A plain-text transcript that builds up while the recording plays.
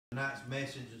Tonight's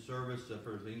message and service,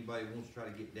 for anybody who wants to try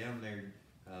to get down there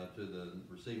to the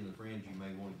receiving the friends, you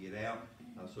may want to get out.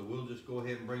 So we'll just go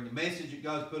ahead and bring the message that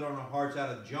God's put on our hearts out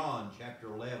of John chapter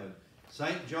 11.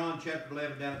 St. John chapter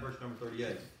 11 down at verse number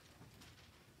 38.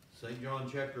 St. John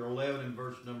chapter 11 and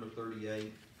verse number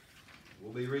 38.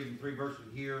 We'll be reading 3 verses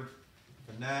here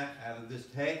tonight out of this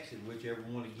text, in which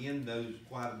everyone again knows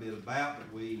quite a bit about,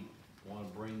 but we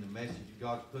want to bring the message that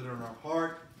God's put on our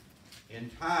heart,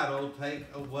 entitled, Take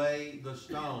Away the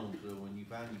Stone. So when you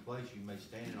find your place, you may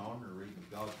stand in honor and read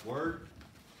God's Word.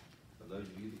 For those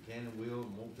of you that can and will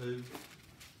and want to.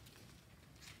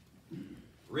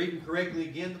 Reading correctly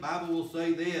again, the Bible will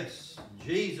say this: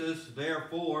 Jesus,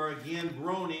 therefore, again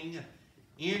groaning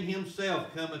in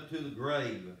himself, cometh to the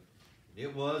grave.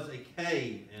 It was a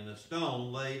cave, and a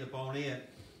stone laid upon it.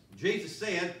 Jesus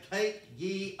said, Take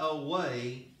ye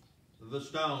away the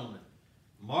stone.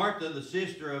 Martha, the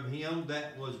sister of him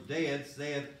that was dead,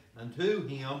 said unto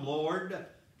him, Lord,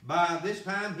 by this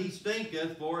time he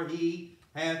stinketh, for he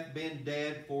hath been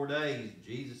dead 4 days.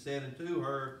 Jesus said unto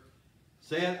her,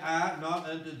 Said I not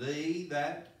unto thee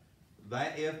that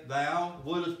if thou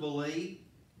wouldest believe,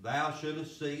 thou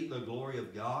shouldest see the glory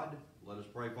of God? Let us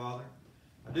pray, Father.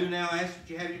 I do now ask that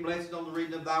you have your blessing on the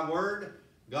reading of thy word.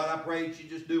 God, I pray that you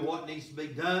just do what needs to be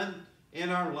done in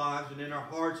our lives and in our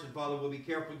hearts. And Father, we'll be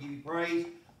careful to give you praise,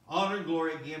 honor, and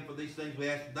glory again for these things we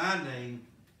ask in thy name.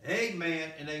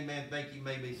 Amen and amen. Thank you. You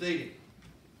may be seated.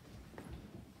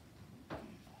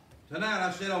 Tonight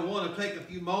I said I want to take a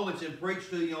few moments and preach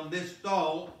to you on this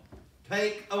thought: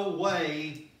 take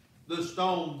away the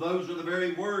stone. Those are the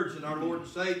very words that our Lord and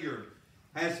Savior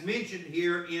has mentioned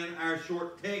here in our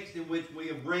short text, in which we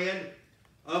have read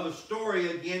of a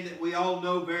story again that we all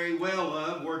know very well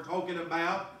of. We're talking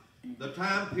about the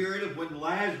time period of when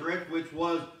Lazarus, which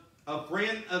was a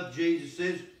friend of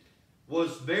Jesus's,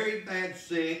 was very bad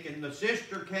sick, and the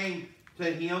sister came to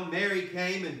him. Mary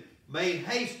came and made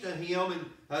haste to him and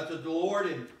to the Lord,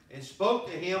 and spoke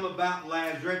to him about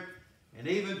Lazarus, and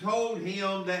even told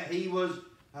him that he was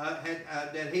dying,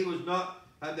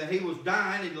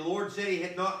 and the Lord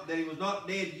said that he was not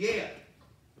dead yet.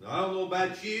 Now, I don't know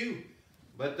about you,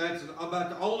 but that's about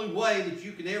the only way that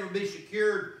you can ever be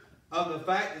secured of the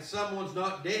fact that someone's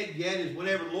not dead yet, is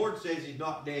whenever the Lord says he's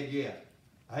not dead yet.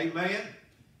 Amen?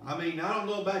 I mean, I don't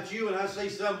know about you, and I see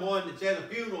someone that's at a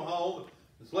funeral home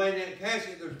that's laying in a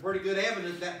casket, there's pretty good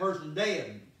evidence that person's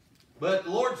dead. But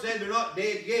the Lord said they're not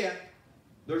dead yet.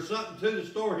 There's something to the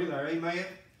story there. Amen?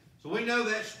 So we know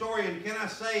that story, and can I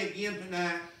say again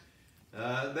tonight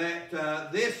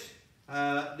that this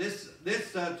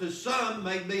to some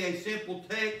may be a simple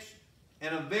text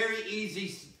and a very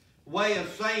easy way of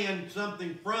saying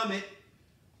something from it,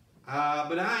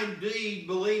 but I indeed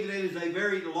believe that it is a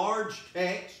very large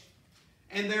text,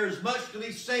 and there's much to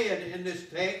be said in this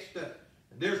text.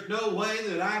 There's no way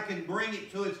that I can bring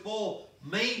it to its full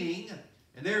meaning,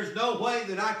 and there's no way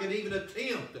that I can even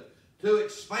attempt to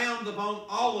expound upon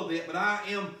all of it, but I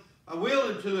am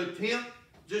willing to attempt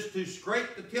just to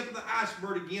scrape the tip of the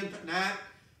iceberg again tonight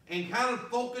and kind of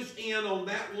focus in on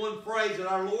that one phrase that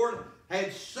our Lord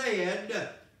had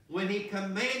said when he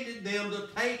commanded them to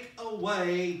take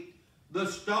away the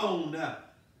stone.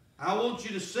 I want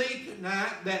you to see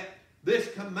tonight that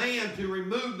this command to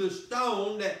remove the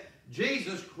stone, that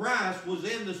Jesus Christ was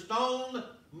in the stone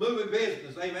moving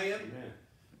business. Amen? Amen.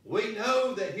 We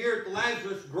know that here at the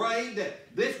Lazarus grave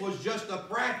that this was just a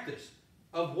practice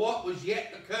of what was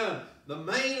yet to come. The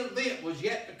main event was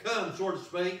yet to come, so to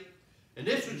speak. And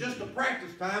this was just a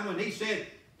practice time when he said,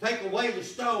 take away the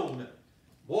stone.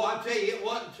 Boy, I tell you, it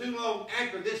wasn't too long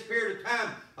after this period of time,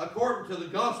 according to the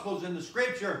Gospels and the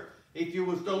Scripture, if you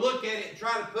was to look at it and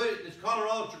try to put it in its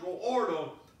chronological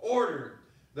order,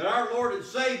 that our Lord and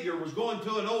Savior was going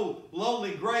to an old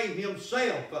lonely grave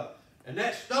himself. And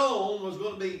that stone was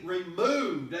going to be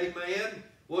removed, amen,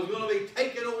 was going to be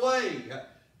taken away.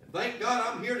 And thank God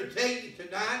I'm here to tell you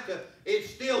tonight that it's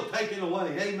still taken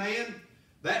away, amen.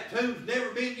 That tomb's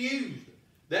never been used.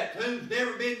 That tomb's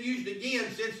never been used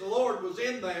again since the Lord was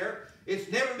in there. It's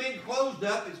never been closed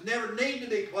up. It's never needed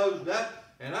to be closed up.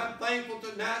 And I'm thankful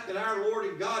tonight that our Lord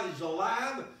and God is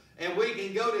alive, and we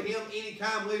can go to him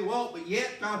anytime we want. But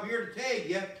yet, I'm here to tell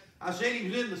you, I said he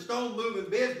was in the stone moving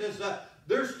business.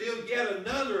 There's still yet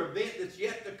another event that's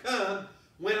yet to come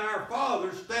when our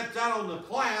Father steps out on the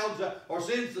clouds, or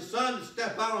sends the Son to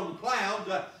step out on the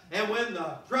clouds, and when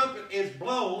the trumpet is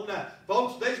blown,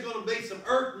 folks, there's going to be some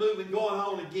earth moving going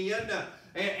on again.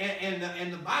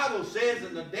 And the Bible says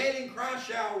that the dead in Christ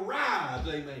shall rise,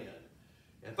 amen.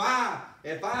 If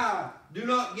I do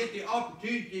not get the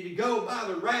opportunity to go by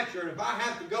the rapture, and if I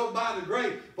have to go by the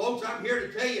grave, folks, I'm here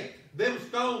to tell you, them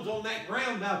stones on that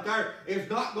ground out there is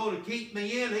not going to keep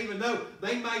me in, even though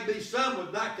they may be some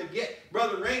would like to get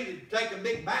Brother Randy to take a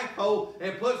big backhoe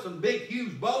and put some big,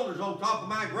 huge boulders on top of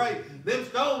my grave. Them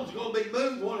stones are going to be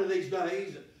moved one of these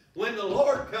days when the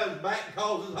Lord comes back and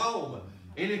calls us home.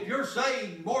 And if you're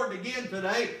saved, born again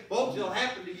today, folks, it'll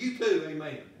happen to you too,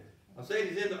 amen. I said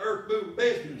he's in the earth moving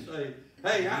business.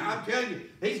 Hey, I'm telling you,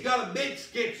 he's got a big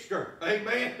skipster.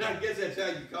 Amen. I guess that's how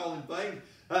you call him things.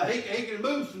 He can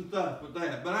move some stuff with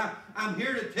that. But I'm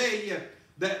here to tell you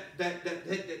that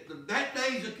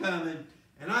day's a coming,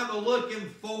 and I'm looking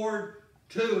forward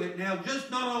to it. Now, just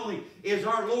not only is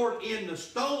our Lord in the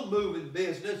stone moving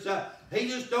business, he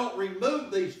just don't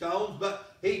remove these stones,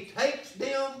 but he takes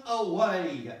them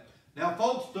away. Now,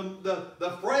 folks,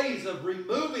 the phrase of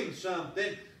removing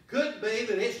something could be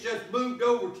that it's just moved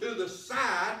over to the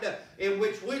side, in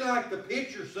which we like to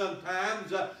picture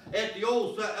sometimes at the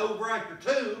old over at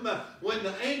the tomb when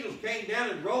the angels came down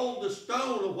and rolled the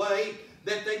stone away,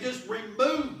 that they just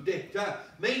removed it,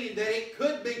 meaning that it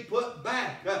could be put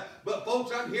back. But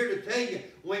folks, I'm here to tell you,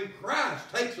 when Christ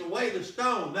takes away the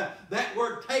stone, that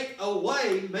word take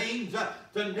away means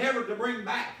to never to bring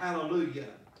back. Hallelujah.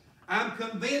 I'm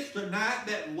convinced tonight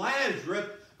that Lazarus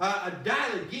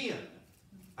died again.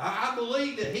 I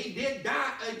believe that he did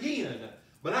die again.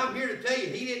 But I'm here to tell you,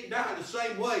 he didn't die the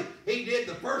same way he did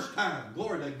the first time.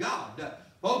 Glory to God.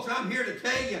 Folks, I'm here to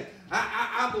tell you,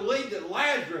 I believe that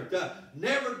Lazarus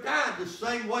never died the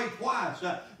same way twice.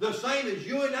 The same as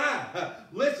you and I.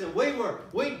 Listen,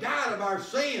 we died of our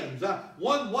sins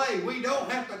one way. We don't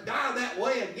have to die that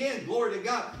way again. Glory to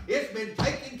God. It's been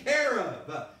taken care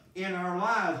of in our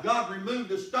lives. God removed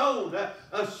the stone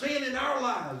of sin in our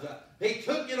lives. He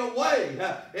took it away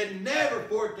and never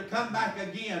for it to come back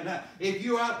again. If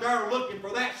you're out there looking for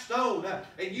that stone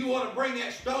and you want to bring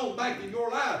that stone back in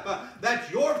your life,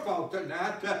 that's your fault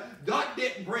tonight. God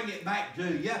didn't bring it back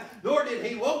to you, nor did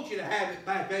he want you to have it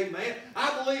back, amen.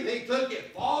 I believe he took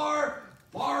it far,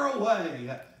 far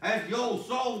away. As the old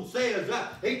song says,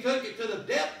 he took it to the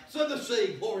depths of the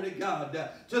sea, glory to God,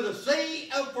 to the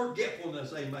sea of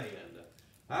forgetfulness, amen.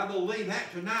 I believe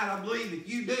that tonight. I believe if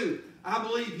you do, I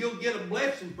believe you'll get a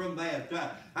blessing from that.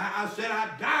 I said I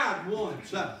died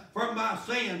once from my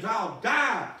sins. I'll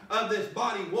die of this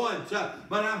body once.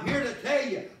 But I'm here to tell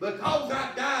you, because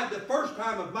I died the first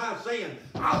time of my sin,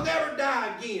 I'll never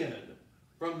die again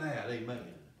from that. Amen.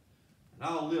 And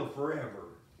I'll live forever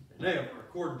and ever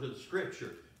according to the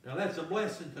Scripture. Now that's a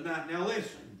blessing tonight. Now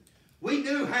listen, we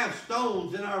do have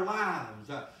stones in our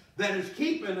lives that is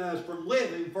keeping us from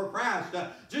living for Christ.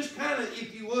 Just kind of,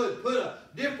 if you would, put a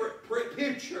different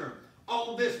picture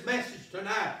on this message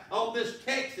tonight, on this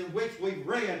text in which we've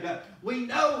read. We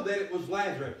know that it was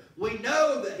Lazarus. We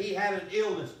know that he had an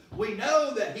illness. We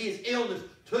know that his illness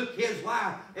took his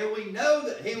life. And we know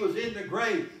that he was in the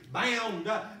grave,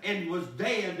 bound and was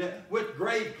dead with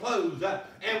grave clothes.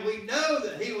 And we know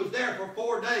that he was there for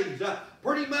 4 days.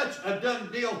 Pretty much a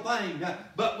done deal thing.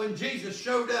 But when Jesus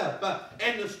showed up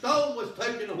and the stone was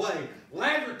taken away,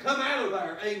 Lazarus come out of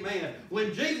there. Amen.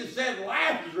 When Jesus said,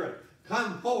 Lazarus,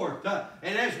 come forth.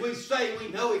 And as we say, we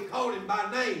know he called him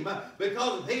by name,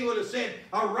 because if he would have said,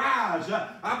 arise,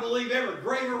 I believe every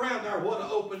grave around there would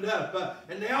have opened up,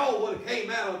 and they all would have came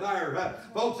out of there.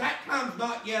 Folks, that time's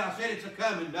not yet. I said it's a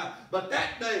coming. But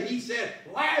that day he said,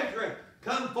 Lazarus,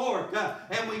 come forth.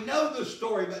 And we know the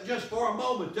story, but just for a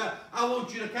moment, I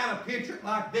want you to kind of picture it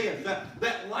like this.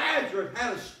 That Lazarus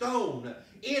had a stone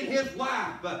in his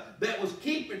life that was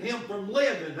keeping him from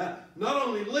living, not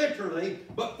only literally,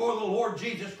 but for the Lord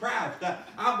Jesus Christ.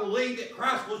 I believe that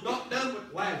Christ was not done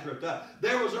with Lazarus.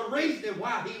 There was a reason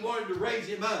why he wanted to raise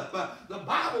him up. The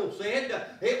Bible said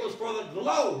it was for the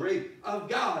glory of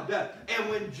God. And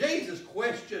when Jesus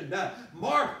questioned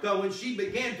Martha, when she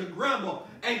began to grumble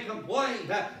and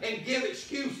complain and give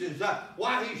excuses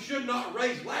why he should not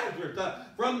raise Lazarus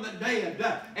from the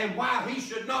dead and why he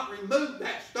should not remove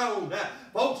that stone,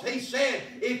 folks, he said,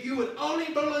 if you would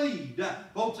only believe.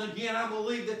 Folks, again, I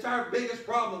believe that's our biggest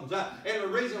problems. And the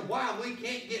reason why we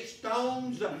can't get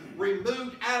stones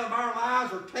removed out of our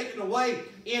lives or taken away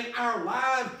in our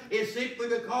lives is simply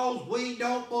because we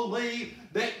don't believe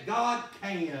that God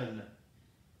can.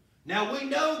 Now, we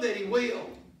know that he will.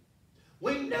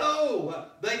 We know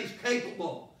that he's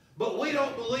capable. But we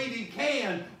don't believe he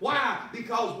can. Why?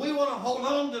 Because we want to hold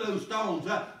on to those stones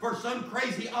for some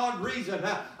crazy odd reason.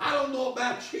 I don't know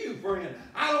about you, friend.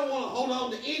 I don't want to hold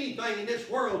on to anything in this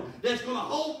world that's going to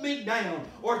hold me down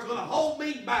or it's going to hold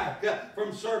me back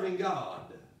from serving God.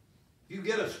 you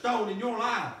get a stone in your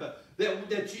life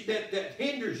that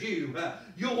hinders you,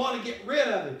 you'll want to get rid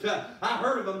of it. I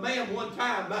heard of a man one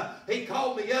time, he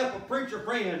called me up, a preacher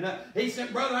friend. He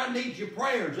said, brother, I need your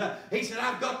prayers. He said,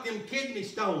 I've got them kidney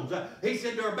stones. He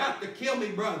said, they're about to kill me,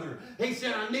 brother. He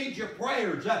said, I need your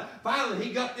prayers. Finally,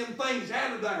 he got them things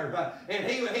out of there. And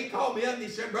he called me up and he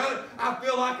said, brother, I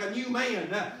feel like a new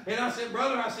man. And I said,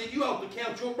 brother, I said, you ought to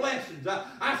count your blessings.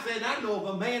 I said, I know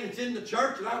of a man that's in the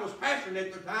church, and I was pastoring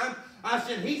at the time. I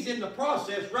said, he's in the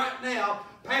process right now,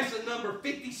 passing number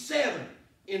 57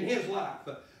 in his life.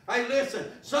 Hey, listen,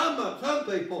 some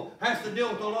people has to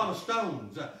deal with a lot of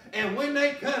stones. And when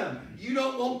they come, you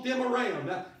don't want them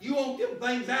around. You want them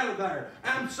things out of there.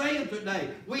 I'm saying today,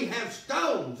 we have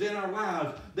stones in our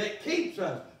lives that keeps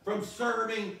us from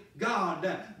serving God.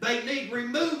 They need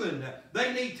removing.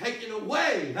 They need taking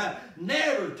away.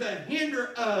 Never to hinder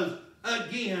us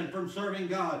again from serving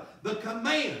God. The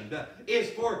command is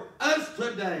for us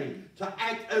today to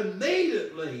act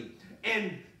immediately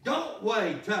and don't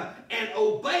wait and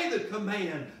obey the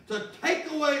command to take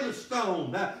away the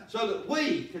stone so that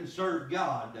we can serve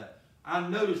God. I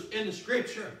noticed in the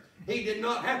scripture he did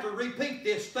not have to repeat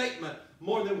this statement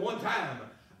more than one time.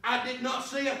 I did not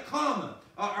see a comma.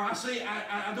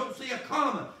 I don't see a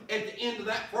comma at the end of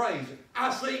that phrase.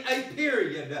 I see a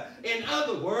period. In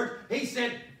other words, he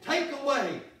said, take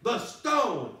away the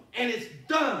stone, and it's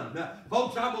done.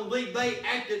 Folks, I believe they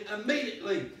acted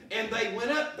immediately, and they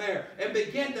went up there and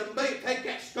began to take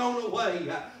that stone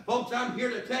away. Folks, I'm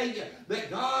here to tell you that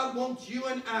God wants you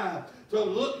and I to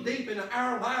look deep into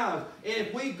our lives. And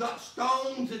if we've got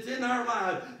stones that's in our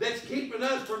lives that's keeping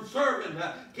us from serving,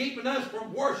 keeping us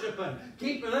from worshiping,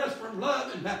 keeping us from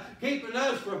loving, keeping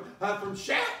us from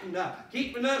shouting,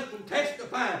 keeping us from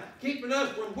testifying, keeping us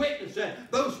from witnessing,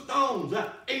 those stones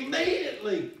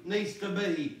immediately needs to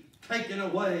be taken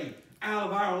away out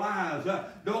of our lives.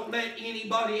 Don't let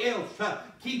anybody else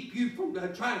keep you from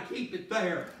trying to keep it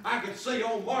there. I can see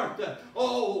on Martha,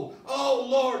 oh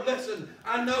Lord, listen,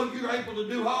 I know you're able to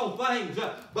do all things,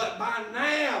 but by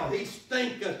now he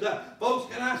stinketh.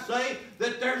 Folks, can I say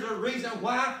that there's a reason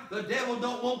why the devil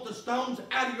don't want the stones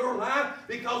out of your life?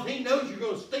 Because he knows you're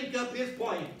going to stink up his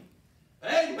plan.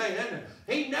 Amen.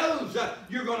 He knows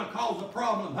you're going to cause a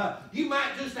problem. You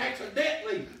might just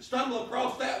accidentally stumble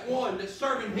across that one that's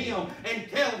serving him and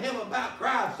tell him about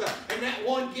Christ, and that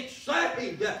one gets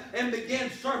saved and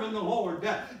begins serving the Lord.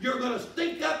 You're going to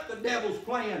stink up the devil's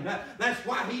plan. That's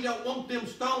why he don't want them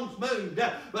stones moved.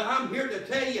 But I'm here to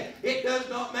tell you, it does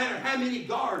not matter how many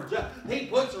guards he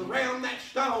puts around that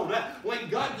stone. When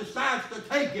God decides to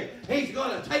take it, he's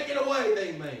going to take it away.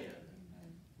 Amen.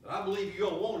 But I believe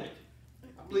you're going to want it.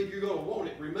 I believe you're going to want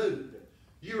it removed.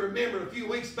 You remember a few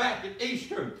weeks back at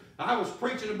Easter, I was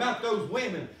preaching about those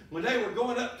women when they were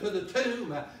going up to the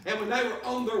tomb, and when they were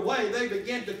on their way, they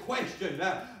began to question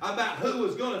about who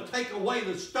was going to take away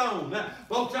the stone.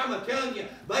 Folks, I'm telling you,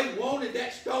 they wanted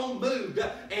that stone moved,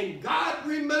 and God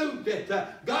removed it.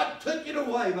 God took it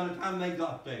away by the time they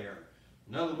got there.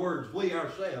 In other words, we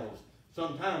ourselves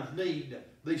sometimes need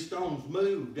these stones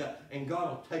moved, and God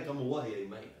will take them away.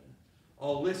 Amen.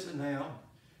 Oh, listen now.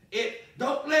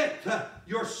 Don't let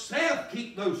yourself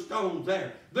keep those stones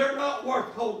there. They're not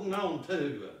worth holding on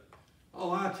to.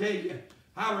 Oh, I tell you,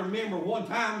 I remember one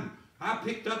time I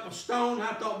picked up a stone.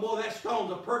 I thought, boy, that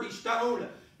stone's a pretty stone.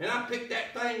 And I picked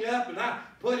that thing up and I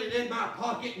put it in my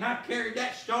pocket and I carried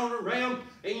that stone around.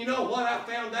 And you know what? I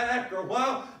found that after a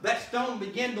while, that stone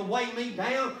began to weigh me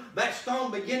down. That stone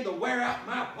began to wear out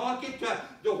my pocket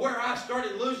to where I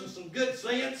started losing some good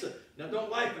sense. Now,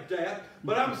 don't laugh at that,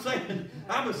 but I'm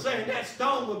saying that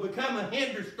stone would become a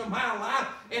hindrance to my life,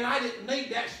 and I didn't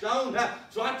need that stone,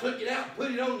 so I took it out and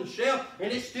put it on the shelf,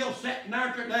 and it's still sitting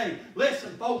there today.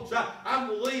 Listen, folks, I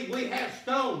believe we have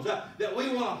stones that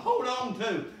we want to hold on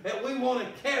to, that we want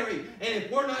to carry, and if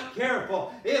we're not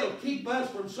careful, it'll keep us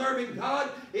from serving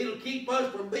God, it'll keep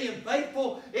us from being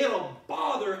faithful, it'll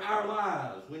bother our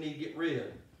lives. We need to get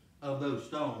rid of those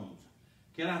stones.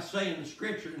 Can I say in the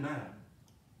Scripture tonight,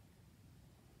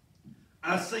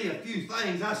 I see a few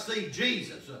things. I see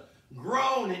Jesus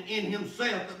groaning in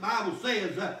himself. The Bible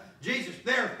says, Jesus,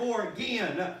 therefore,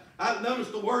 again. I've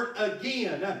noticed the word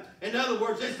again. In other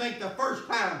words, this ain't the first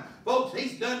time. Folks,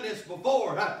 he's done this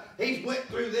before. He's went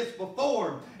through this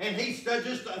before. And he's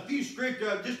just a few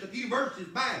verses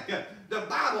back. The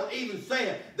Bible even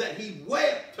said that he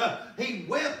wept. He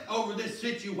wept over this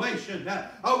situation.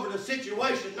 Over the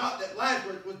situation, not that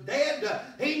Lazarus was dead.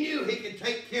 He knew he could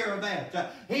take care of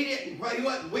that. He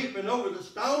wasn't weeping over the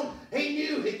stone. He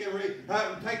knew he could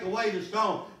take away the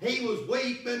stone. He was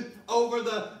weeping over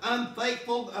the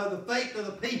unfaithful, the faith of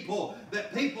the people.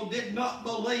 That people did not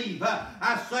believe.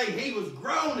 I say he was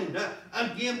groaning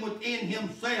again within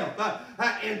himself.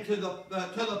 And to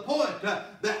the point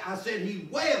that I said he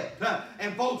wept.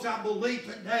 And folks, I believe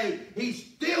today he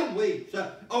still weeps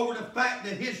over the fact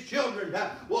that his children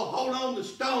will hold on to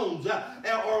stones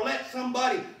or let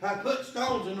somebody put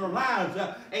stones in their lives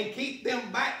and keep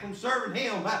them back from serving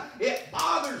him. It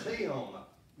bothers him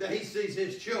that he sees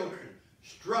his children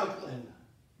struggling.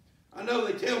 I know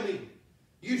they tell me,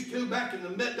 used to back in the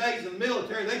days of the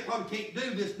military, they probably can't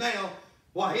do this now.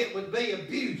 Why, it would be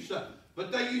abuse.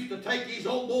 But they used to take these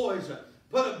old boys,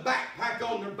 put a backpack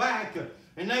on their back,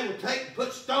 and they would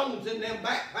put stones in them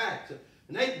backpacks.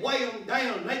 And they'd weigh them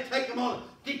down, and they'd take them on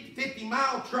a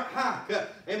 50-mile hike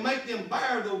and make them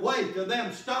bear the weight of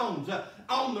them stones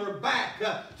on their back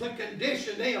to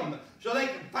condition them so they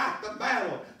can fight the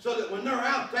battle, so that when they're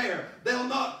out there, they'll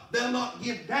not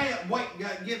give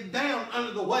down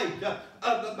under the weight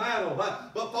of the battle.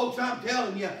 But folks, I'm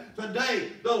telling you,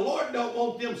 today, the Lord don't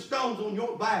want them stones on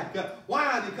your back.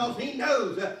 Why? Because he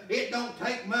knows it don't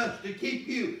take much to keep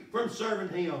you from serving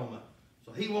him.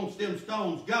 So he wants them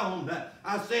stones gone.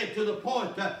 I said to the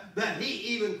point that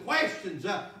he even questions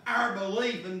our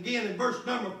belief. And again in verse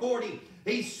number 40,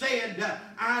 he said,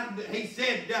 I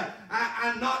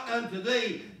not unto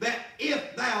thee, that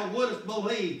if thou wouldest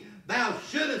believe, thou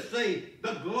shouldest see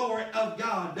the glory of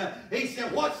God. He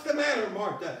said, what's the matter,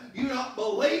 Martha? You not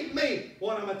believe me,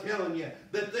 what am I telling you?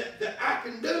 That I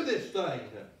can do this thing.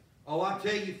 Oh, I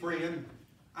tell you, friend,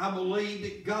 I believe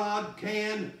that God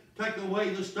can take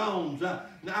away the stones. Now,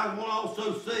 I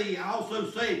also see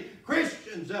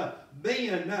Christians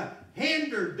being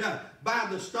hindered by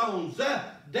the stones.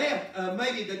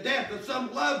 Maybe the death of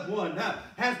some loved one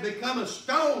has become a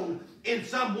stone in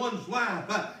someone's life.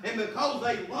 And because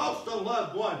they lost a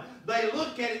loved one, they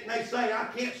look at it and they say, I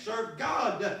can't serve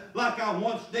God like I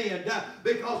once did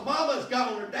because mama's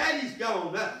gone or daddy's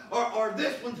gone or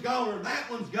this one's gone or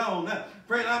that one's gone.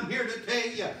 Friend, I'm here to tell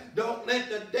you, don't let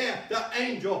the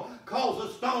angel cause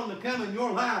a stone to come in your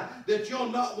life that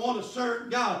you'll not want to serve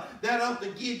God. That ought to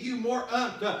give you more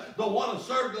to want to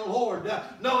serve the Lord,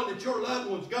 knowing that your loved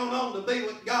one's gone on to be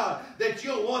with God, that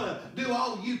you'll want to do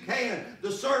all you can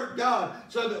to serve God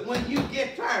so that when you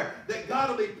get tired, that God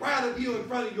will be proud of you in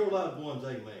front of your loved ones.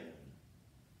 Amen.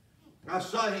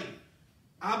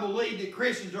 I believe that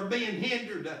Christians are being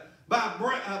hindered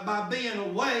by being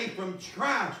away from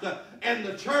Christ and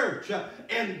the church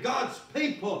and God's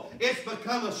people. It's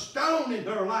become a stone in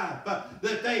their life that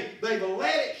they've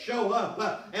let it show up,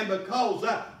 and because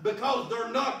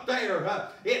they're not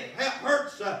there, it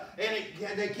hurts,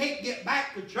 and they can't get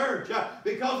back to church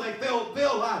because they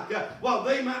feel like, well,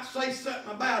 they might say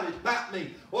something about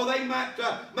me, or they might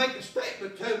make a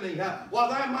statement to me,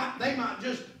 they might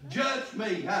just judge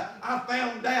me. I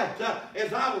found out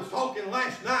as I was talking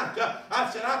last night, I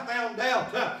said I found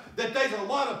out that there's a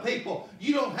lot of people.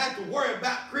 You don't have to worry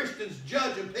about Christians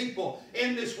judging people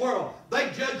in this world.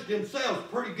 They judge themselves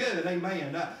pretty good,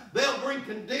 amen. They'll bring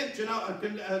damnation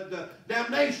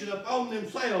upon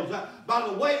themselves by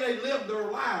the way they live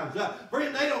their lives.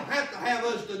 Friend, they don't have to have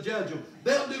us to judge them.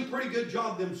 They'll do a pretty good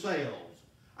job themselves.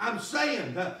 I'm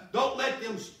saying, don't let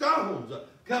them stones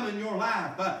come in your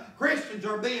life. Christians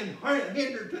are being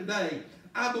hindered today.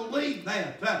 I believe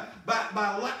that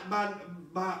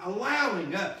by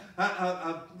allowing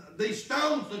these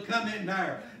stones to come in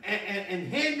there and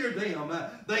hinder them.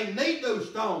 They need those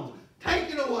stones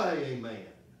taken away. Amen.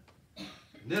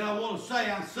 Then I want to say,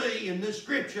 I see in this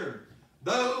scripture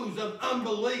those of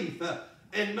unbelief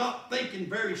and not thinking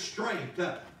very straight.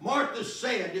 Martha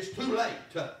said, it's too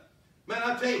late. Man,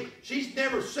 I tell you, she's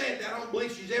never said that. I don't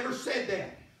believe she's ever said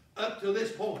that up to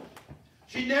this point.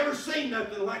 She'd never seen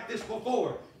nothing like this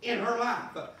before in her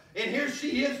life. And here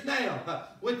she is now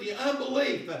with the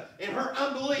unbelief, and her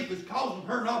unbelief is causing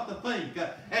her not to think.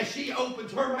 As she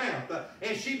opens her mouth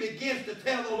and she begins to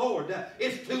tell the Lord,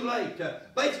 it's too late.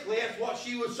 Basically, that's what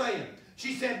she was saying.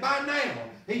 She said, by now,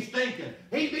 he's thinking,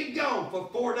 he's been gone for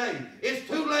 4 days. It's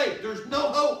too late. There's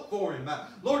no hope for him.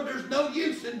 Lord, there's no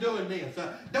use in doing this.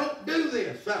 Don't do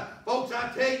this. Folks, I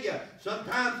tell you,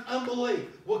 sometimes unbelief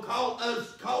will cause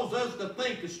us to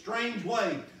think a strange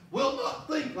way. We'll not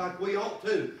think like we ought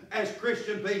to as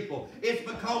Christian people. It's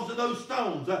because of those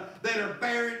stones that are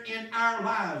buried in our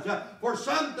lives. For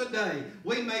some today,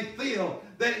 we may feel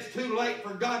that it's too late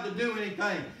for God to do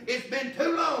anything. It's been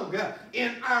too long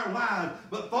in our lives.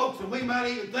 But folks, we might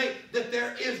even think that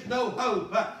there is no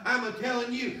hope. I'm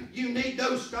telling you, you need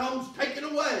those stones taken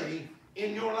away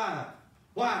in your life.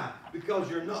 Why? Because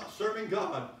you're not serving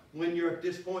God when you're at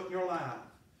this point in your life.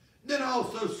 Then I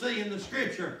also see in the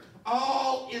scripture,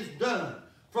 all is done.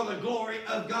 for the glory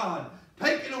of God.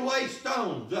 Taking away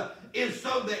stones is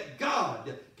so that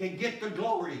God can get the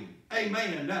glory.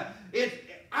 Amen.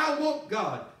 I want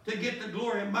God to get the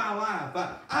glory in my life.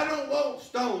 I don't want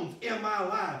stones in my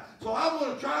life. So I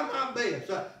want to try my best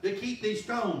to keep these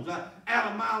stones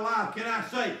out of my life. Can I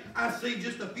say, I see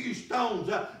just a few stones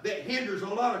that hinders a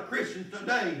lot of Christians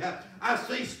today. I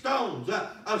see stones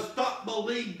of stop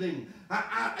believing.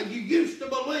 You used to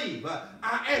believe.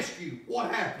 I ask you,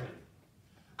 what happened?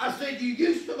 I said, you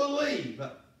used to believe,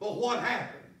 but what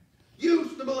happened? You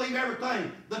used to believe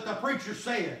everything that the preacher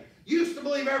said. You used to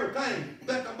believe everything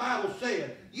that the Bible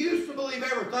said. You used to believe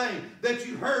everything that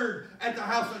you heard at the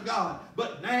house of God.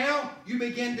 But now you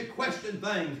begin to question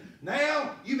things.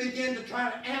 Now you begin to try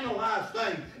to analyze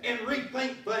things and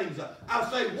rethink things. I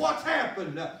say, what's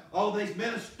happened? Oh, there's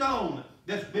been a stone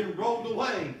that's been rolled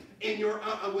away in your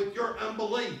with your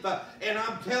unbelief. And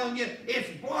I'm telling you, it's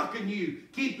blocking you,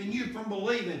 keeping you from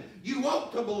believing. You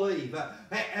want to believe.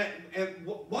 And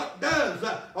what does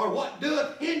or what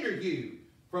doeth hinder you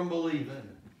from believing?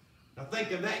 Now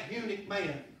think of that eunuch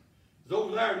man. He's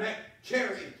over there in that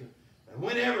chariot. And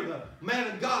whenever the man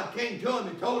of God came to him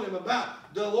and told him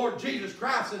about the Lord Jesus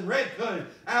Christ and read to him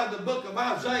out of the book of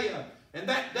Isaiah, and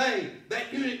that day,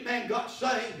 that eunuch man got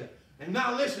saved. And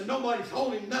now listen, nobody's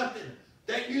holding nothing.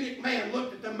 That eunuch man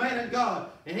looked at the man of God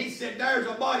and he said, there's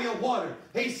a body of water.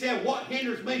 He said, what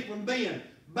hinders me from being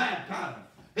baptized?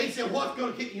 He said, what's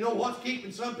going to keep, you know what's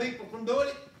keeping some people from doing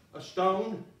it? A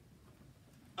stone.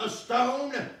 A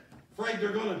stone, afraid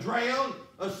they're going to drown.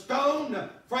 A stone,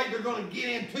 afraid they're going to get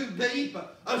in too deep.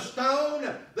 A stone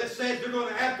that says they're going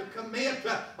to have to commit.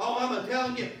 Oh, I'm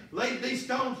telling you, these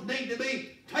stones need to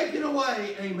be taken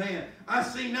away. Amen. I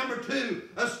see number two,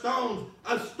 a stone,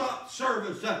 a stop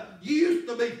service. You used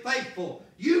to be faithful.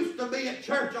 Used to be at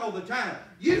church all the time.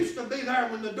 Used to be there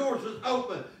when the doors was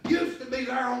open. Used to be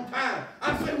there on time.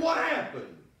 I say, what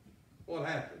happened? What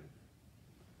happened?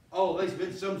 Oh, there's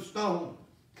been some stone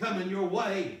coming your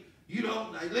way. You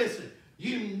don't, listen,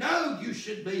 you know you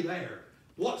should be there.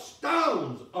 What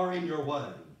stones are in your way?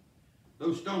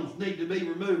 Those stones need to be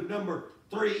removed. Number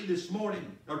three this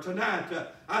morning, or tonight,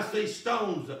 I see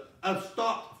stones of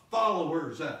stopped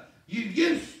followers. You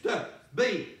used to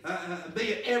be at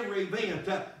every event.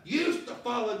 Used to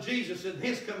follow Jesus and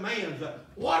His commands.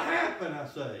 What happened, I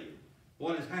say?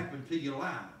 What has happened to your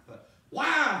life? Why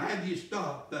have you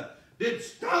stopped? Did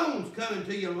stones come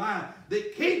into your life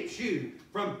that keeps you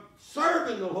from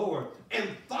serving the Lord and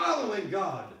following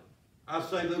God? I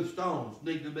say those stones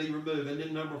need to be removed. And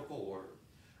then number four,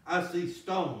 I see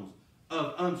stones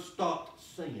of unstopped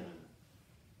sin.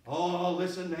 Oh,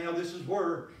 listen now, this is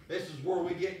where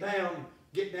we get down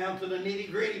to the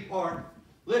nitty-gritty part.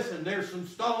 Listen, there's some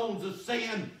stones of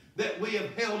sin that we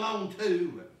have held on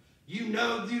to. You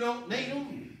know you don't need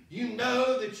them. You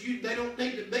know that they don't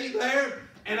need to be there.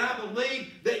 And I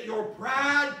believe that your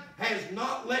pride has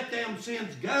not let them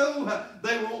sins go.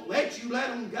 They won't let you let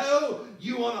them go.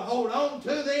 You want to hold on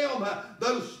to them.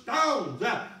 Those stones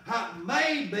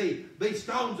may be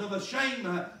stones of a shame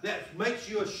that makes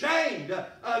you ashamed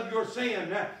of your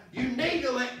sin. You need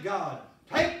to let God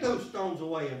take those stones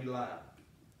away in your life.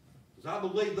 Because I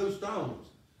believe those stones,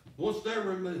 once they're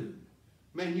removed,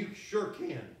 man, you sure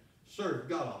can serve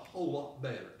God a whole lot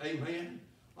better. Amen?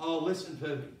 Oh, listen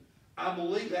to me. I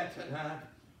believe that tonight.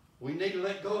 We need to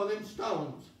let go of them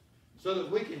stones so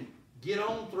that we can get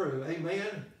on through.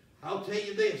 Amen? I'll tell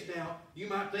you this now. You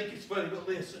might think it's funny, but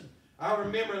listen. I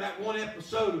remember that one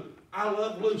episode of I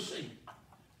Love Lucy.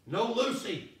 No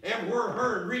Lucy, everywhere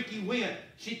her and Ricky went,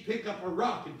 she'd pick up a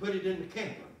rock and put it in the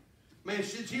camper. Man,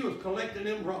 she was collecting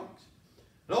them rocks.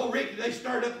 And old Ricky, they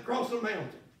started up across the mountain.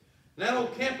 And that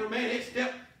old camper, man,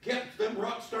 kept them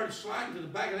rocks started sliding to the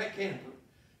back of that camper.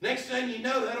 Next thing you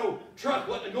know, that old truck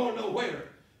wasn't going nowhere.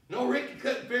 No, Ricky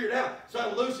couldn't figure it out.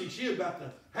 So Lucy, she was about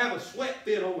to have a sweat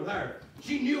fit over there.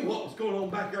 She knew what was going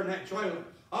on back there in that trailer.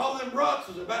 All them rocks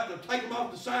was about to take them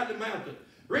off the side of the mountain.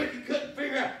 Ricky couldn't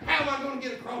figure out, how am I going to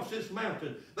get across this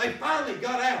mountain? They finally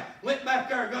got out, went back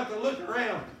there and got to look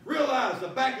around, realized the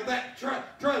back of that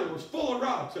trailer was full of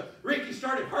rocks. Ricky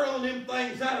started hurling them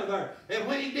things out of there. And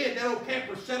when he did, that old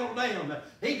camper settled down.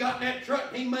 He got in that truck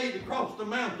and he made it across the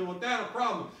mountain without a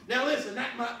problem. Now listen,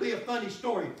 that might be a funny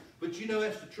story, but you know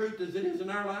that's the truth as it is in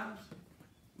our lives.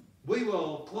 We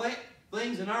will collect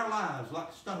things in our lives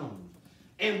like stones.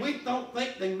 And we don't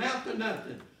think they amount to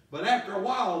nothing. But after a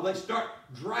while, they start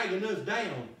dragging us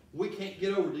down. We can't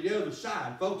get over to the other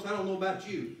side. Folks, I don't know about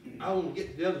you. I want to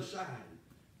get to the other side.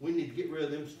 We need to get rid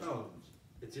of them stones.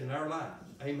 It's in our lives.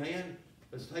 Amen?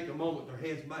 Let's take a moment with our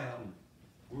heads bowed.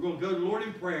 We're going to go to the Lord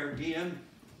in prayer again.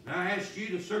 And I ask you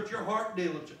to search your heart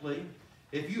diligently.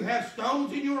 If you have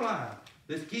stones in your life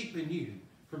that's keeping you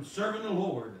from serving the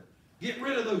Lord, get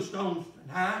rid of those stones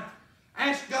tonight.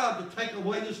 Ask God to take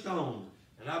away the stones.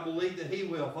 And I believe that He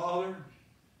will. Father,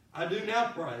 I do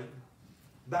now pray,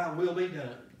 Thy will be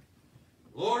done.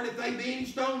 Lord, if there be any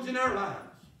stones in our lives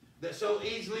that so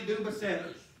easily do beset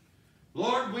us,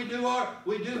 Lord, we do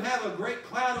have a great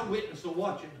cloud of witnesses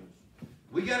watching us.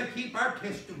 We got to keep our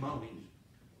testimonies.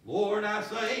 Lord, I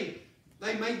say,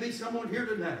 there may be someone here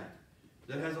tonight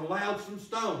that has allowed some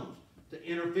stones to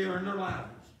interfere in their lives.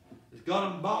 It's got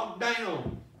them bogged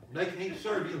down. They can't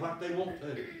serve you like they want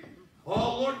to.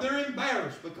 Oh, Lord, they're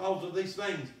embarrassed because of these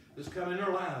things that's come in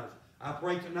their lives. I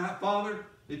pray tonight, Father,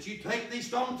 that you take these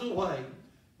stones away.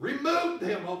 Remove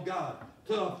them, oh God,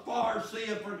 to a far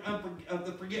sea of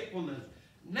the forgetfulness.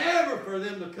 Never for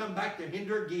them to come back to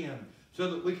hinder again, so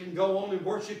that we can go on and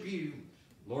worship you.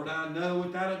 Lord, I know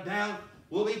without a doubt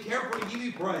we'll be careful to give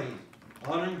you praise,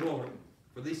 honor, and glory.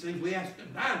 For these things we ask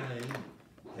in thy name.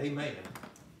 Amen.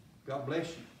 God bless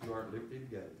you. You are at liberty to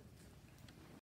go.